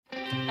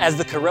As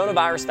the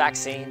coronavirus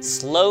vaccine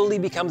slowly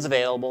becomes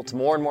available to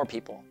more and more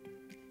people,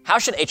 how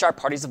should HR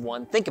Parties of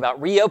One think about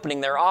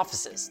reopening their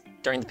offices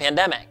during the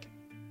pandemic?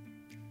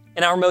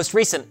 In our most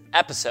recent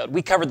episode,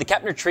 we covered the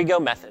Kepner-Trigo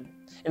method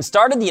and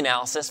started the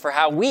analysis for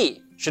how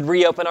we should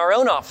reopen our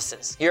own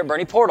offices here at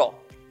Bernie Portal.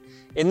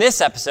 In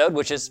this episode,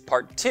 which is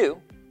part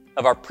 2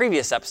 of our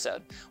previous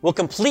episode, we'll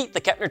complete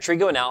the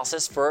Kepner-Trigo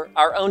analysis for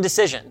our own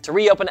decision to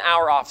reopen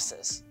our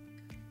offices.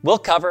 We'll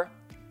cover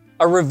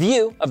a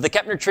review of the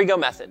Kepner-Trigo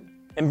method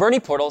and Bernie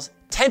Portal's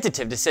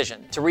tentative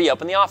decision to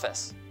reopen the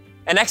office,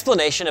 an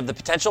explanation of the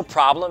potential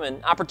problem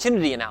and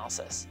opportunity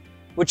analysis,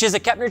 which is a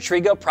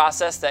Kepner-Trigo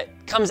process that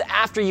comes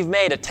after you've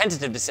made a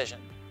tentative decision,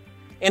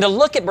 and a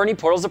look at Bernie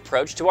Portal's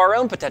approach to our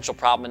own potential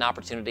problem and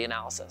opportunity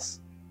analysis.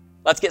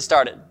 Let's get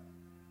started.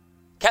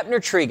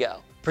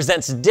 Kepner-Trigo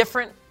presents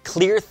different,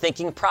 clear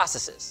thinking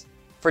processes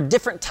for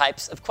different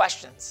types of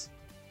questions.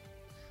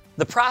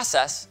 The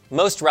process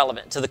most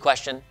relevant to the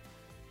question,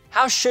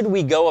 how should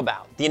we go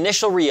about the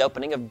initial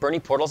reopening of Bernie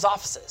Portal's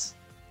offices,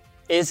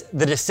 is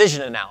the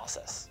decision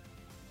analysis.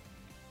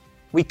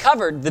 We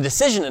covered the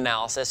decision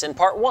analysis in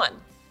part 1,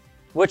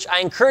 which I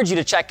encourage you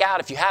to check out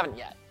if you haven't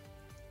yet.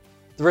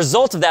 The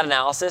result of that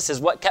analysis is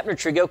what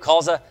Kepner-Trigo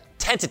calls a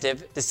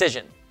tentative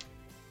decision.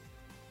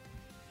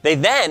 They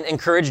then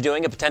encourage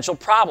doing a potential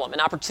problem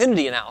and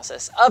opportunity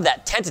analysis of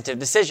that tentative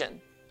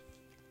decision.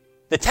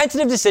 The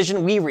tentative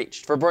decision we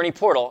reached for Bernie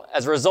Portal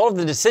as a result of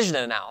the decision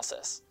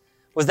analysis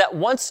was that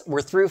once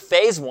we're through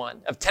phase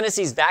 1 of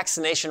Tennessee's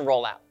vaccination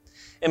rollout,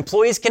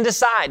 employees can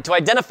decide to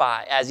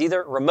identify as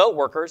either remote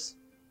workers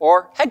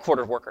or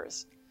headquartered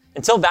workers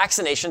until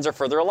vaccinations are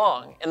further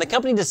along and the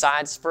company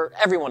decides for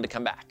everyone to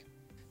come back.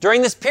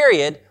 During this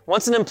period,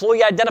 once an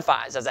employee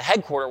identifies as a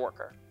headquarter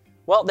worker,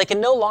 well, they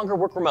can no longer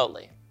work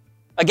remotely.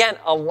 Again,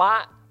 a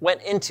lot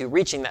went into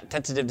reaching that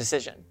tentative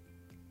decision.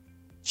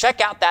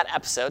 Check out that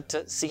episode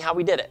to see how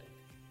we did it.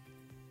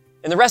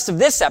 In the rest of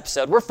this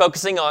episode, we're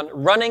focusing on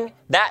running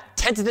that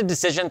tentative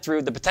decision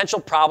through the potential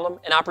problem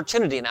and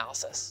opportunity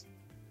analysis.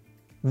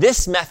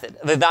 This method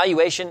of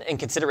evaluation and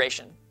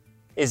consideration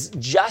is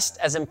just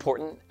as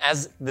important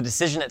as the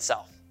decision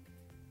itself.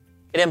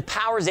 It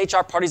empowers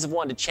HR Parties of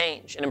One to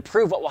change and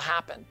improve what will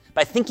happen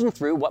by thinking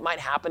through what might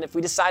happen if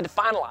we decide to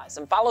finalize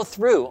and follow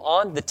through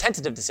on the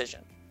tentative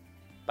decision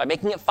by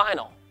making it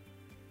final.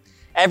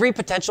 Every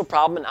potential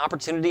problem and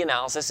opportunity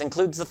analysis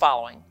includes the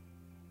following: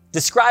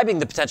 describing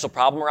the potential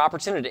problem or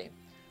opportunity,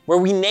 where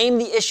we name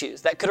the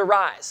issues that could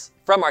arise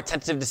from our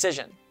tentative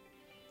decision.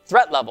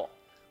 Threat level,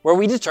 where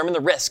we determine the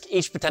risk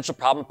each potential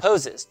problem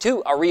poses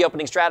to our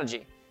reopening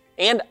strategy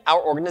and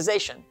our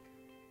organization,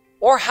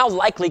 or how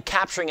likely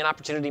capturing an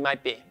opportunity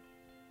might be.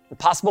 And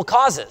possible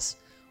causes,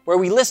 where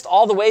we list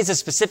all the ways a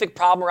specific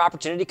problem or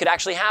opportunity could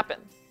actually happen.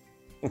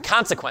 And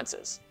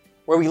consequences,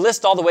 where we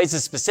list all the ways a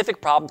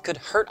specific problem could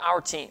hurt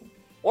our team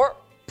or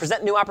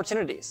present new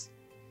opportunities.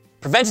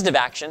 Preventative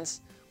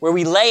actions, where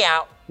we lay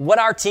out what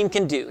our team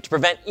can do to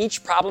prevent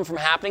each problem from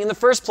happening in the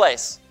first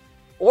place,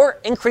 or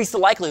increase the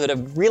likelihood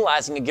of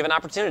realizing a given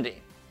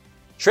opportunity.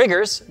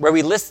 Triggers, where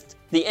we list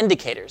the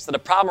indicators that a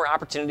problem or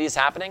opportunity is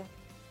happening.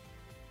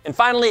 And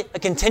finally, a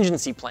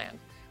contingency plan,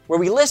 where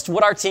we list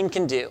what our team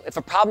can do if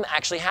a problem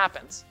actually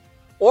happens,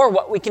 or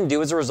what we can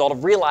do as a result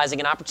of realizing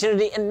an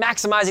opportunity and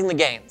maximizing the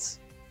gains.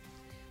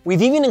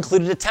 We've even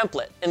included a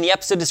template in the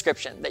episode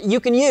description that you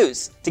can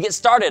use to get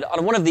started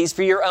on one of these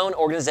for your own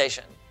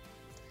organization.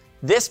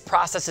 This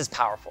process is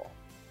powerful.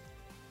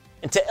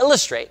 And to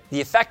illustrate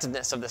the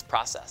effectiveness of this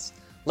process,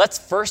 let's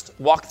first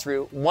walk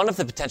through one of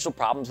the potential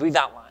problems we've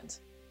outlined.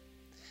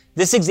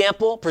 This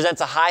example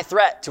presents a high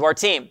threat to our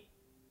team.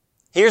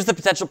 Here's the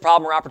potential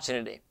problem or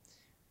opportunity.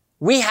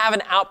 We have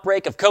an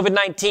outbreak of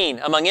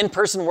COVID-19 among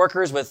in-person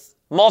workers with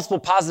multiple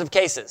positive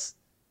cases.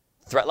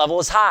 The threat level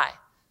is high.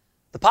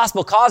 The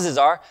possible causes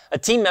are a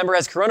team member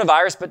has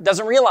coronavirus but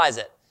doesn't realize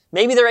it.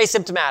 Maybe they're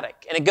asymptomatic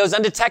and it goes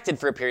undetected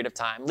for a period of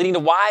time, leading to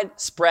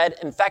widespread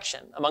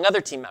infection among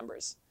other team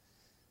members.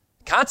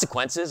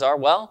 Consequences are,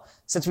 well,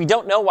 since we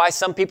don't know why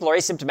some people are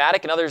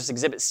asymptomatic and others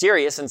exhibit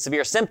serious and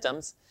severe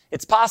symptoms,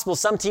 it's possible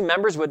some team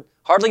members would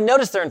hardly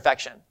notice their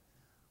infection,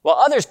 while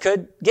others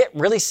could get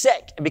really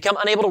sick and become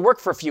unable to work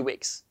for a few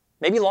weeks,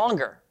 maybe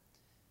longer.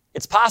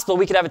 It's possible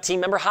we could have a team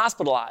member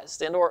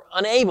hospitalized and or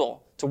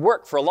unable to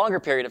work for a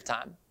longer period of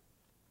time.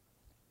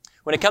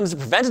 When it comes to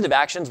preventative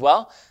actions,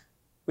 well,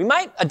 we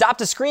might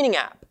adopt a screening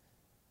app.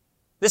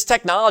 This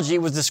technology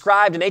was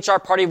described in HR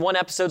Party of One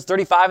episodes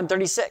 35 and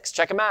 36.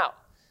 Check them out.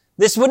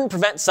 This wouldn't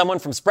prevent someone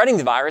from spreading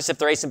the virus if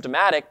they're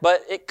asymptomatic,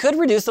 but it could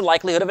reduce the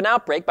likelihood of an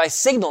outbreak by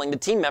signaling to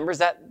team members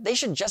that they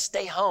should just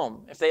stay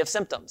home if they have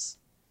symptoms.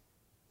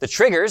 The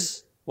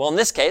triggers, well, in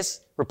this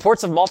case,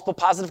 reports of multiple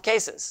positive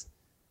cases.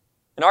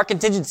 In our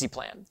contingency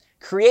plan,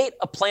 create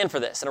a plan for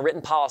this in a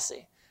written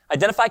policy.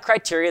 Identify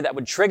criteria that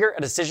would trigger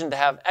a decision to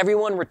have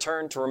everyone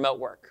return to remote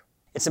work.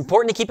 It's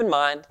important to keep in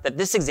mind that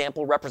this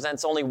example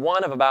represents only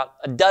one of about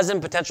a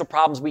dozen potential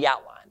problems we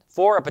outlined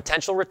for a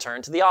potential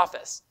return to the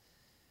office.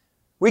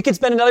 We could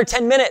spend another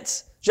 10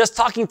 minutes just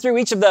talking through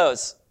each of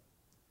those.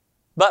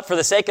 But for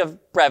the sake of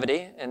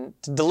brevity and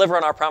to deliver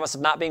on our promise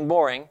of not being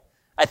boring,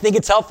 I think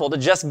it's helpful to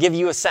just give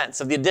you a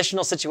sense of the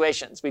additional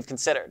situations we've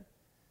considered.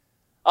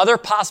 Other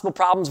possible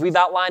problems we've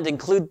outlined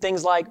include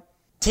things like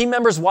team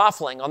members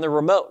waffling on their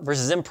remote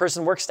versus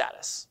in-person work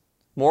status,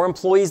 more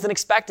employees than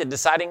expected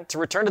deciding to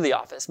return to the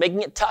office,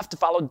 making it tough to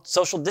follow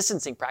social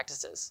distancing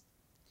practices,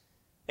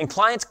 and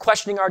clients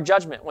questioning our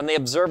judgment when they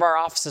observe our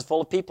offices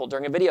full of people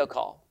during a video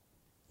call.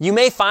 You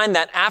may find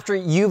that after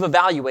you've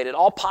evaluated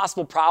all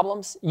possible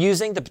problems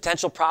using the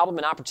potential problem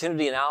and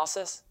opportunity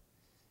analysis,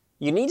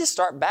 you need to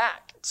start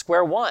back at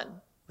square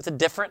one with a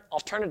different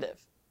alternative.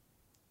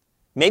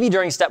 Maybe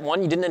during step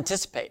one, you didn't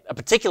anticipate a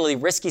particularly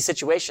risky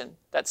situation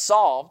that's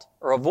solved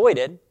or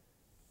avoided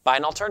by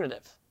an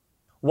alternative.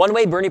 One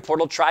way Bernie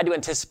Portal tried to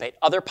anticipate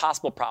other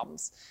possible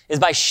problems is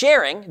by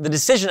sharing the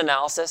decision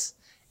analysis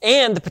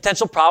and the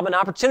potential problem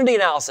and opportunity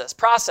analysis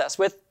process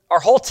with our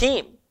whole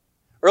team.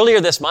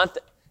 Earlier this month,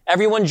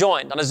 everyone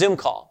joined on a Zoom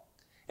call,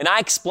 and I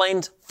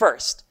explained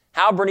first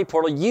how Bernie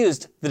Portal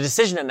used the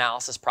decision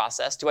analysis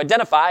process to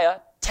identify a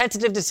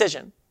tentative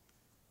decision.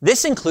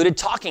 This included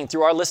talking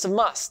through our list of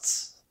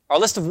musts, our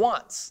list of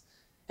wants,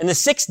 and the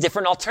 6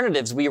 different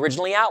alternatives we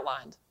originally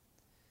outlined.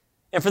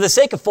 And for the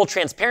sake of full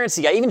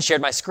transparency, I even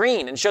shared my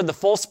screen and showed the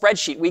full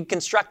spreadsheet we'd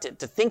constructed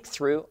to think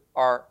through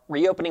our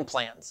reopening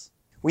plans.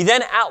 We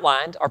then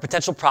outlined our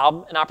potential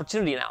problem and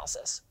opportunity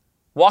analysis,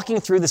 walking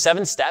through the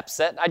 7 steps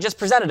that I just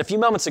presented a few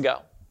moments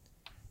ago.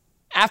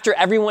 After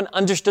everyone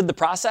understood the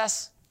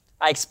process,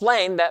 I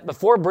explained that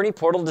before Bernie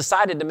Portal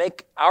decided to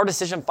make our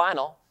decision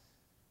final,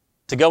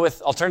 to go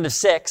with alternative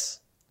 6,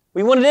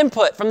 we wanted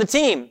input from the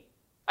team.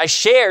 I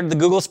shared the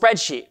Google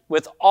spreadsheet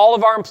with all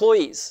of our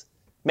employees,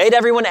 made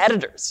everyone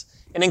editors,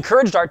 and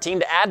encouraged our team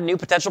to add new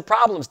potential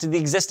problems to the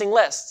existing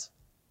lists.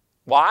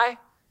 Why?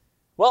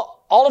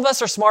 Well, all of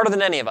us are smarter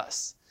than any of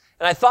us,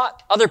 and I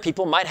thought other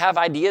people might have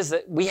ideas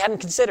that we hadn't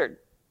considered.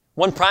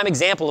 One prime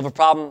example of a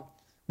problem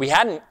we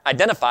hadn't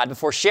identified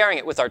before sharing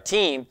it with our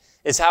team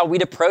is how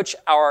we'd approach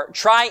our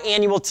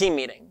tri-annual team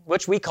meeting,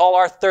 which we call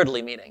our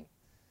Thirdly meeting.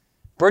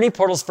 Bernie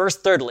Portal's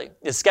first Thirdly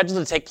is scheduled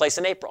to take place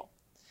in April.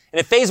 And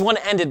if phase 1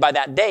 ended by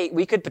that date,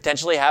 we could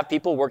potentially have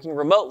people working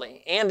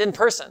remotely and in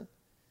person.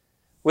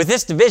 With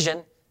this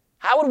division,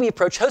 how would we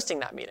approach hosting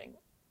that meeting?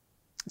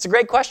 It's a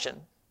great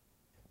question.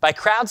 By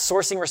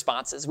crowdsourcing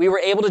responses, we were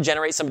able to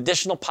generate some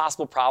additional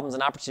possible problems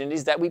and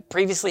opportunities that we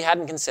previously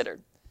hadn't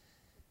considered.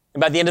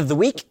 And by the end of the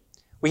week,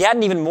 we had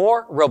an even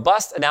more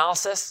robust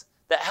analysis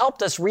that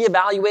helped us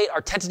reevaluate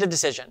our tentative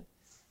decision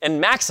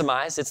and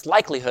maximize its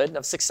likelihood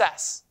of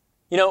success.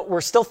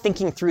 We're still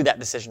thinking through that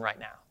decision right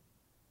now.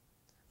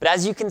 But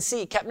as you can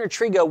see,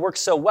 Kepner-Trigo works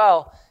so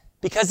well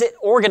because it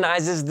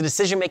organizes the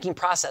decision-making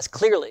process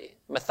clearly,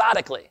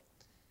 methodically.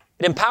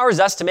 It empowers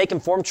us to make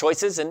informed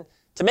choices and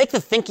to make the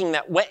thinking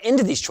that went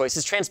into these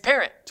choices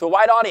transparent to a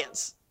wide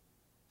audience.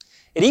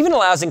 It even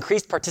allows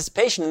increased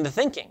participation in the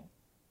thinking,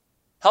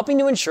 helping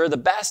to ensure the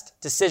best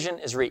decision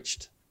is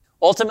reached.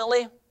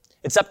 Ultimately,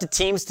 it's up to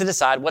teams to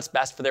decide what's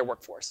best for their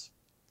workforce.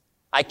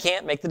 I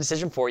can't make the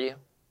decision for you.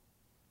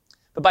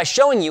 But by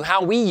showing you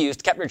how we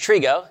used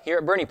Kepner-Trigo here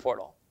at Bernie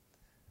Portal,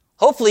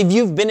 hopefully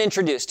you've been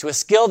introduced to a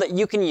skill that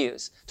you can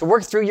use to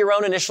work through your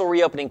own initial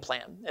reopening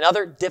plan and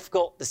other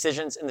difficult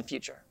decisions in the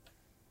future.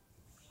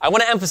 I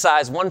want to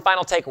emphasize one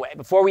final takeaway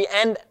before we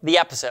end the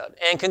episode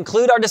and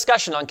conclude our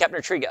discussion on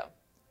Kepner-Trigo.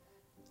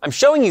 I'm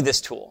showing you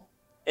this tool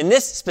in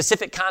this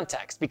specific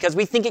context because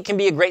we think it can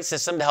be a great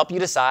system to help you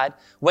decide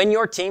when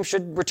your team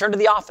should return to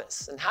the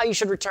office and how you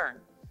should return.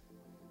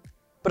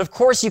 But of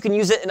course, you can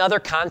use it in other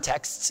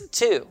contexts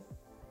too.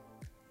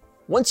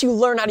 Once you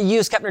learn how to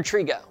use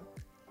Kepner-Trigo,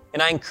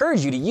 and I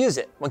encourage you to use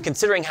it when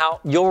considering how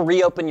you'll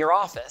reopen your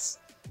office,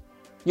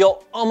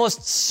 you'll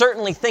almost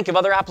certainly think of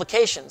other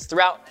applications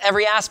throughout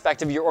every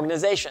aspect of your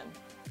organization.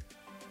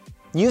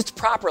 Used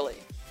properly,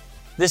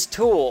 this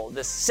tool,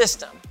 this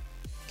system,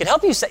 can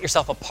help you set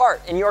yourself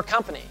apart in your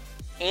company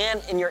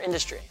and in your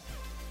industry.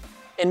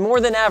 And more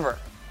than ever,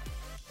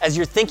 as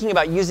you're thinking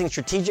about using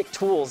strategic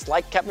tools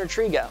like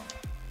Kepner-Trigo,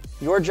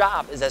 your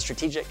job is as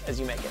strategic as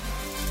you make it.